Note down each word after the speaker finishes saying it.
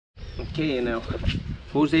Okay, now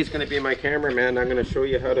Jose's going to be my cameraman. I'm going to show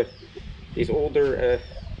you how to, these older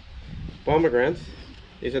pomegranates,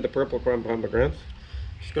 these are the purple crown pomegranates.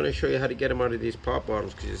 Just going to show you how to get them out of these pop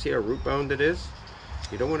bottles, because you see how root bound it is.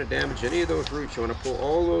 You don't want to damage any of those roots. You want to pull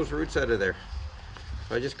all those roots out of there.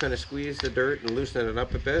 So I just kind of squeeze the dirt and loosen it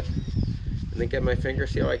up a bit, and then get my finger.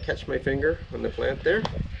 See how I catch my finger on the plant there?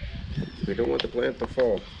 We don't want the plant to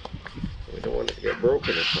fall. We don't want it to get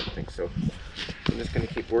broken or something. So I'm just going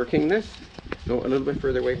to keep working this. No, a little bit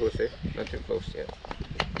further away, Jose. Not too close yet.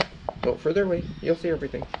 No, further away. You'll see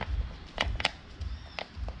everything.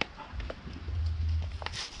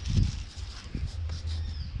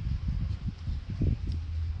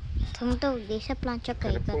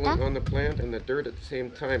 Kind of pulling on the plant and the dirt at the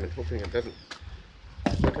same time, and hoping it doesn't.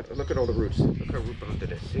 Look at all the roots. Look how root bound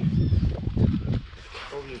it is. See?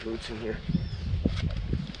 All these roots in here.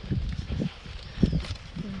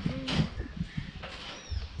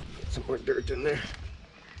 Get some more dirt in there.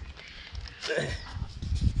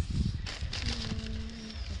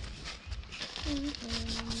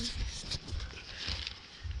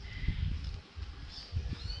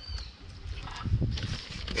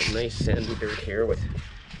 A nice sandy dirt here with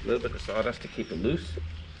a little bit of sawdust to keep it loose.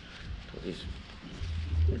 All these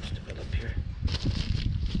roots develop here.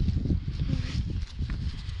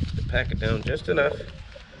 To pack it down just enough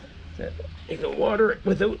that you can water it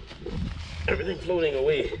without everything floating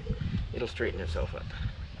away. It'll straighten itself up.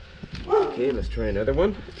 Okay, let's try another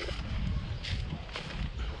one.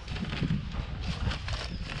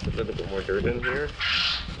 Put a little bit more dirt in here.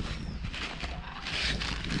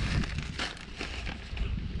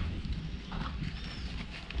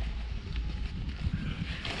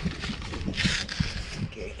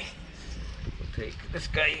 Okay, we'll take this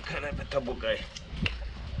guy, kind of a double guy.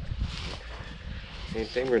 Same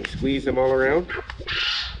thing, we're going to squeeze them all around.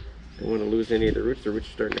 Don't want to lose any of the roots. The roots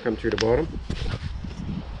are starting to come through the bottom.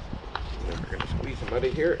 And then we're going to squeeze them out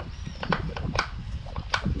of here.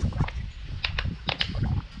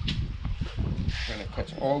 Trying to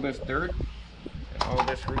catch all this dirt and all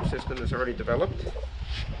this root system that's already developed.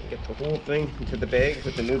 And get the whole thing into the bag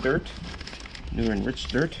with the new dirt, new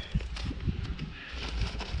enriched dirt.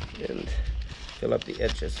 And fill up the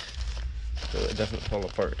edges so it doesn't fall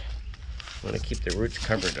apart. Want to keep the roots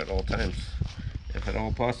covered at all times, if at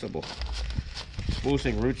all possible.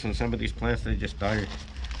 Exposing roots on some of these plants, they just die.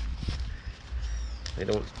 They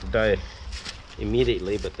don't die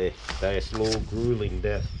immediately, but they die a slow, grueling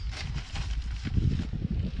death.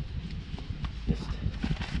 Just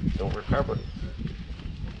don't recover.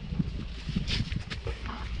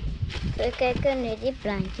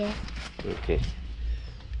 Okay.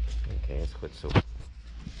 Okay, that's good. So,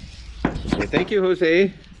 okay, thank you,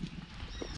 Jose.